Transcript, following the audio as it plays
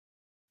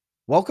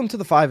Welcome to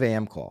the 5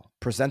 a.m. call,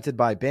 presented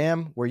by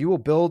BAM, where you will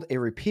build a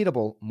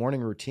repeatable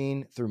morning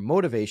routine through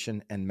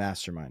motivation and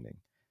masterminding.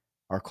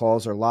 Our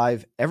calls are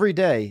live every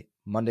day,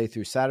 Monday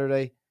through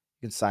Saturday.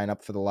 You can sign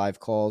up for the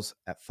live calls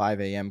at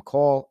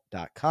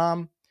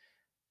 5amcall.com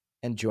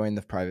and join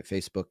the private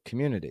Facebook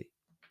community.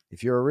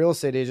 If you're a real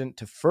estate agent,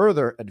 to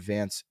further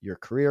advance your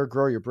career,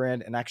 grow your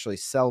brand, and actually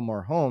sell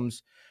more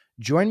homes,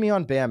 join me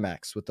on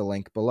BAMX with the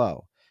link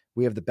below.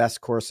 We have the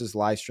best courses,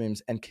 live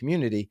streams, and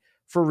community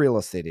for real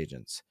estate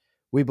agents.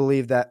 We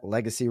believe that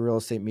legacy real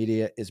estate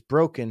media is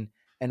broken,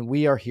 and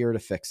we are here to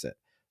fix it.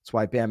 That's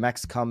why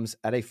BAMX comes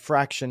at a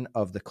fraction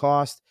of the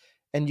cost,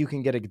 and you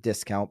can get a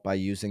discount by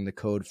using the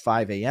code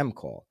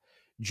 5AMCall.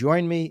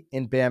 Join me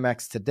in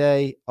BAMX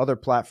today. Other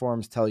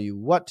platforms tell you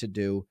what to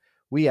do.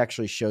 We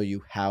actually show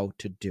you how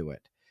to do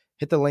it.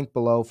 Hit the link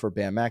below for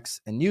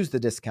BAMX and use the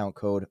discount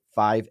code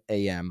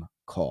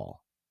 5AMCall.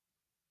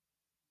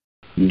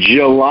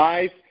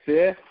 July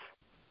 5th,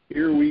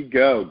 here we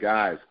go,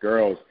 guys,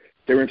 girls.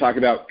 Today we're going to talk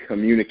about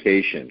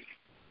communication.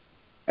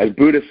 As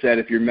Buddha said,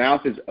 if your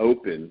mouth is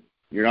open,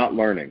 you're not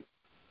learning.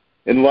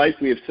 In life,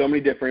 we have so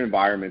many different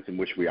environments in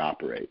which we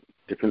operate.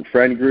 Different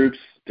friend groups,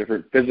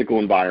 different physical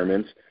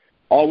environments,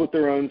 all with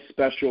their own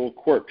special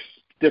quirks,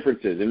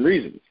 differences, and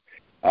reasons.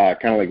 Kind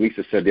of like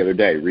Lisa said the other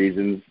day,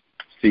 reasons,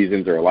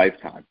 seasons, or a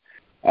lifetime.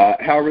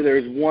 However, there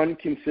is one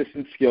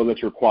consistent skill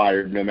that's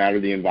required no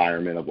matter the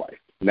environment of life,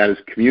 and that is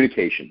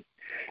communication.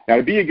 Now,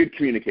 to be a good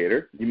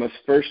communicator, you must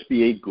first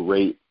be a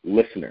great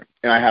listener.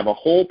 And I have a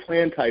whole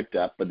plan typed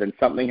up, but then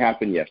something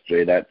happened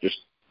yesterday that just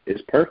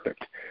is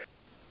perfect.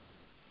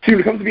 See,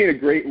 when it comes to being a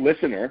great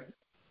listener,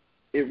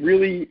 it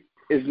really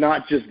is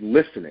not just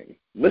listening.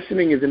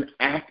 Listening is an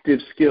active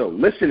skill.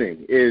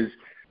 Listening is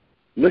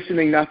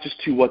listening not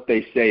just to what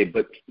they say,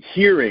 but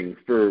hearing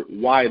for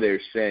why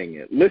they're saying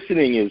it.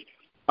 Listening is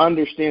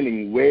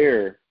understanding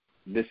where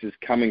this is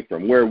coming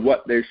from, where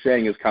what they're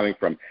saying is coming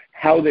from,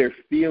 how they're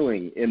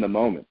feeling in the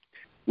moment.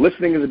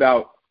 Listening is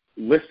about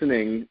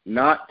listening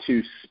not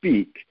to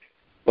speak,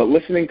 but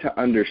listening to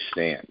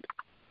understand.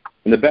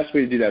 And the best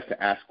way to do that is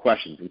to ask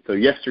questions. And so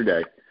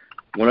yesterday,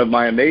 one of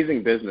my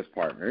amazing business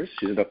partners,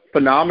 she's a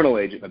phenomenal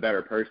agent, a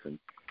better person,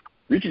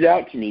 reaches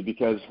out to me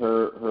because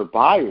her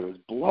buyer is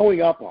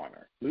blowing up on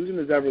her, losing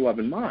his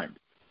ever-loving mind.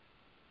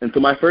 And so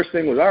my first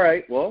thing was, all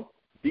right, well,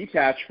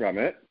 detach from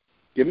it,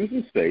 give him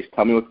some space,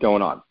 tell me what's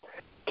going on.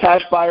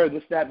 Cash buyer,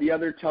 this, that, the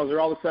other, tells her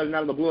all of a sudden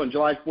out of the blue on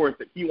July 4th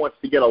that he wants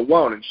to get a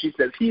loan. And she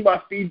says, he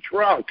must be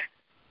drunk.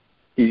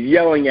 He's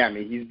yelling at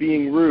me. He's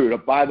being rude. Oh,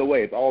 by the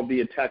way, it's all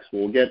via text.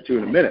 We'll get to it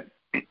in a minute.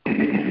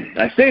 And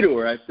I say to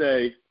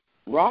her,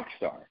 rock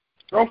star,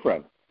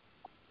 girlfriend,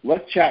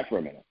 let's chat for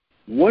a minute.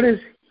 What is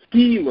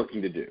he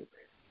looking to do?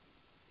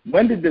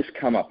 When did this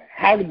come up?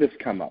 How did this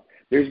come up?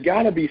 There's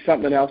got to be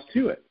something else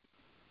to it.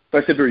 So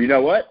I said to her, you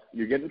know what?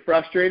 You're getting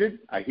frustrated.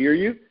 I hear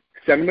you.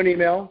 Send him an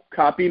email,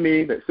 copy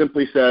me, that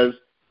simply says,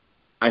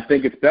 I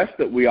think it's best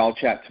that we all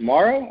chat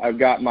tomorrow. I've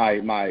got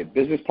my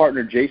business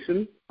partner,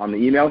 Jason, on the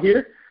email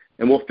here,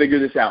 and we'll figure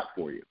this out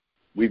for you.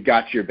 We've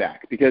got your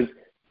back. Because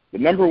the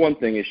number one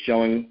thing is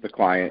showing the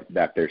client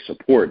that they're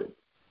supported.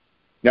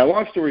 Now,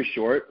 long story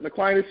short, the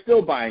client is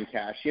still buying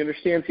cash. He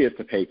understands he has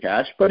to pay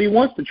cash, but he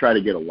wants to try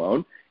to get a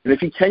loan. And if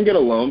he can get a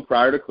loan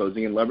prior to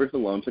closing and leverage the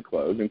loan to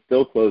close and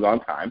still close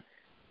on time,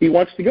 he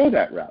wants to go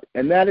that route.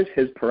 And that is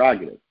his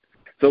prerogative.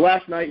 So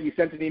last night he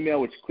sent an email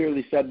which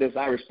clearly said this.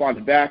 I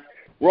responded back.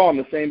 We're all on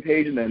the same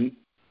page. And then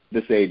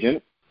this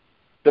agent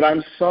said,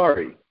 I'm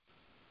sorry.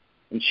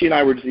 And she and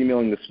I were just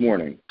emailing this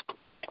morning.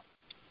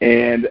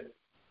 And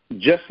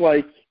just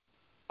like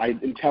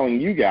I'm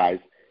telling you guys,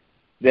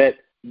 that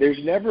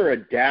there's never a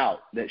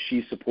doubt that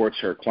she supports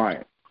her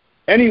client.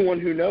 Anyone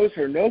who knows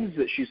her knows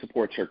that she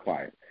supports her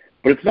client.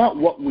 But it's not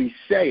what we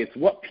say. It's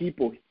what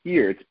people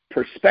hear. It's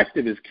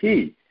perspective is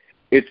key.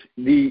 It's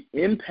the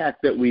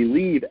impact that we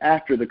leave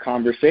after the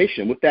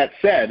conversation. With that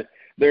said,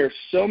 there are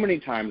so many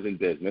times in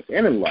business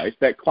and in life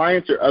that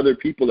clients or other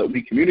people that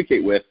we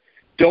communicate with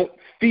don't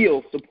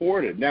feel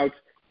supported. Now,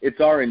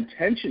 it's our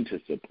intention to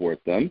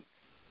support them,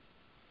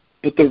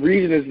 but the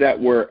reason is that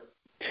we're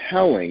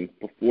telling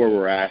before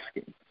we're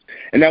asking.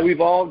 And now we've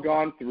all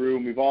gone through,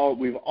 and we've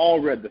all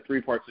read the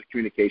 3 Parts of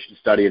Communication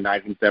study in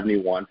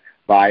 1971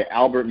 by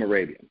Albert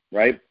Moravian,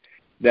 right?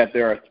 That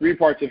there are 3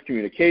 parts of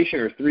communication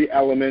or 3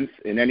 elements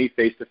in any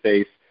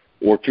face-to-face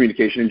or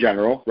communication in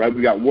general, right?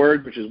 We've got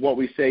words, which is what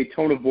we say,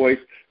 tone of voice,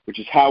 which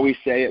is how we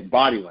say it,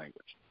 body language.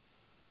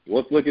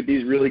 Let's look at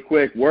these really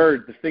quick.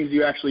 Words, the things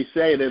you actually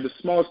say, they're the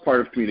smallest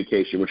part of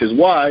communication, which is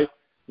why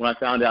when I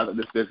found out that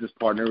this business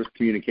partner was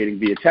communicating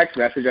via text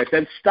message, I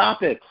said,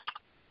 stop it.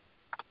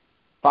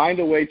 Find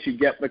a way to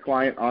get the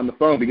client on the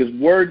phone because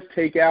words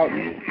take out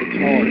the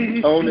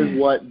tone. Tone is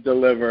what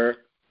deliver.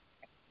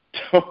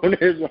 Tone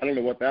is, I don't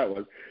know what that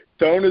was.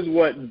 Tone is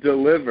what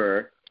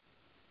deliver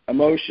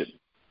emotion.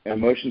 And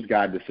emotions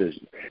guide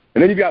decisions.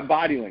 And then you've got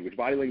body language.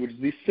 Body language is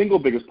the single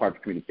biggest part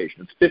of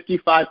communication. It's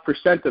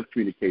 55% of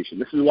communication.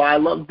 This is why I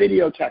love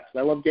video text.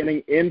 I love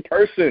getting in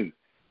person.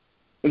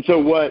 And so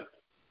what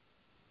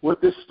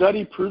what this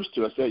study proves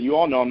to us that you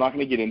all know I'm not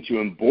going to get into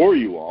and bore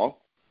you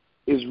all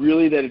is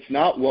really that it's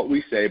not what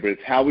we say, but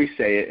it's how we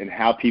say it and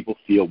how people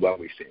feel when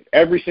we say it.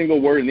 Every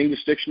single word in the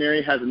English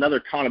dictionary has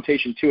another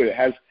connotation to it. It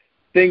has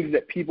things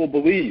that people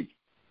believe.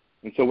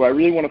 And so what I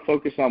really want to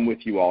focus on with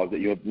you all is that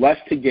you have less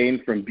to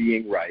gain from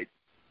being right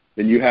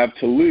than you have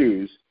to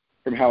lose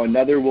from how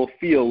another will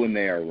feel when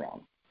they are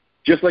wrong.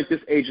 Just like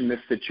this age in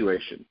this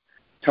situation,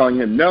 telling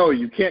him, no,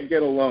 you can't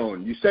get a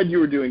loan. You said you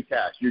were doing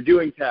cash. You're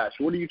doing cash.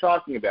 What are you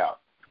talking about?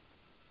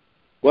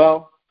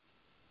 Well,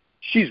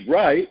 she's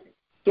right,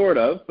 sort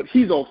of, but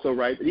he's also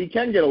right that he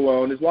can get a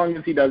loan as long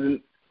as he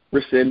doesn't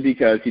rescind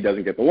because he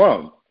doesn't get the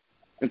loan.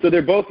 And so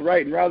they're both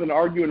right, and rather than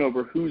arguing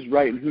over who's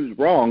right and who's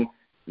wrong,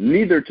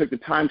 neither took the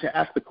time to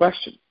ask the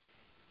question,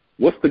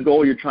 what's the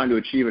goal you're trying to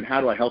achieve and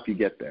how do I help you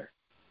get there?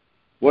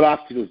 What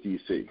obstacles do you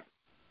see?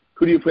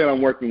 Who do you plan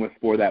on working with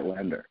for that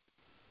lender?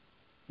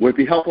 Would it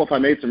be helpful if I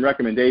made some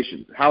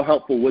recommendations? How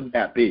helpful would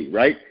that be,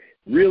 right?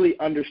 Really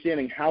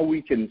understanding how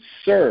we can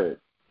serve,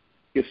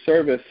 because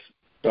service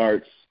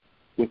starts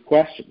with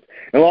questions.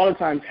 And a lot of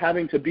times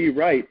having to be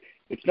right,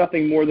 it's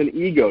nothing more than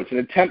ego. It's an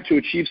attempt to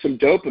achieve some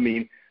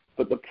dopamine,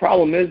 but the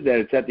problem is that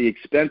it's at the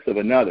expense of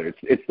another.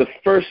 It's the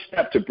first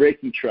step to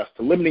breaking trust,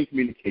 to limiting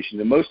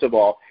communication, and most of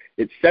all,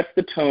 it sets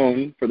the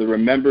tone for the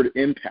remembered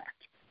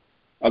impact,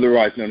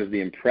 otherwise known as the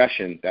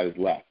impression that is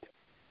left.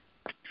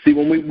 See,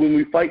 when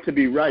we fight to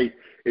be right,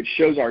 it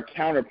shows our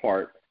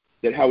counterpart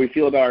that how we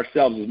feel about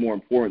ourselves is more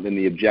important than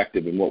the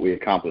objective and what we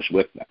accomplish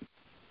with them.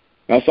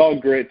 Now, it's all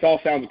great. It all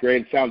sounds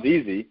great. It sounds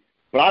easy,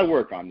 but I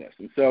work on this.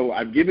 And so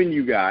I've given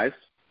you guys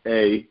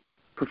a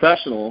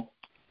professional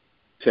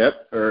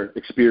tip or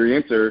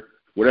experience or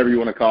whatever you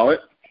want to call it,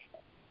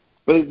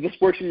 but this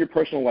works in your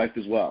personal life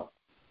as well,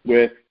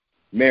 with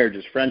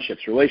marriages,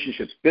 friendships,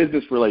 relationships,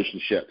 business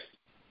relationships,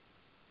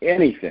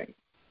 anything.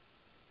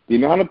 The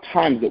amount of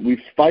times that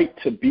we fight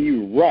to be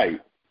right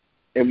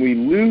and we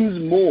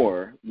lose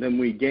more than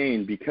we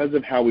gain because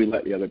of how we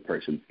let the other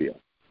person feel.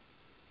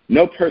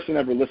 No person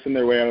ever listened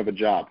their way out of a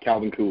job,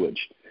 Calvin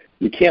Coolidge.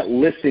 You can't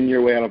listen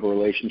your way out of a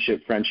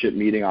relationship, friendship,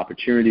 meeting,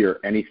 opportunity, or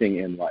anything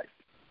in life.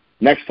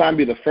 Next time,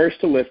 be the first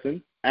to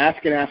listen,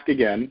 ask and ask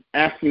again,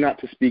 asking not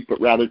to speak but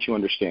rather to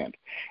understand.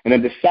 And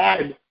then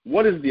decide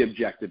what is the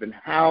objective and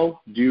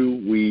how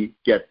do we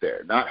get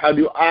there. Not how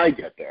do I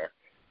get there,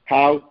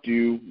 how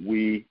do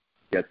we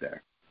get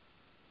there.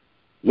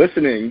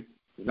 Listening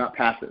is not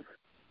passive.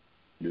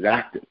 It is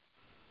active.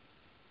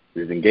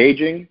 It is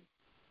engaging,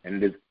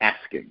 and it is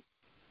asking.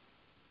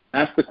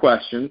 Ask the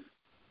questions,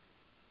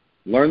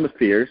 learn the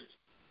fears,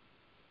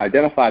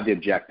 identify the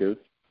objectives,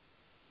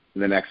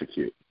 and then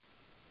execute.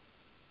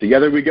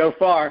 Together we go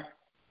far.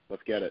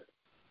 Let's get it.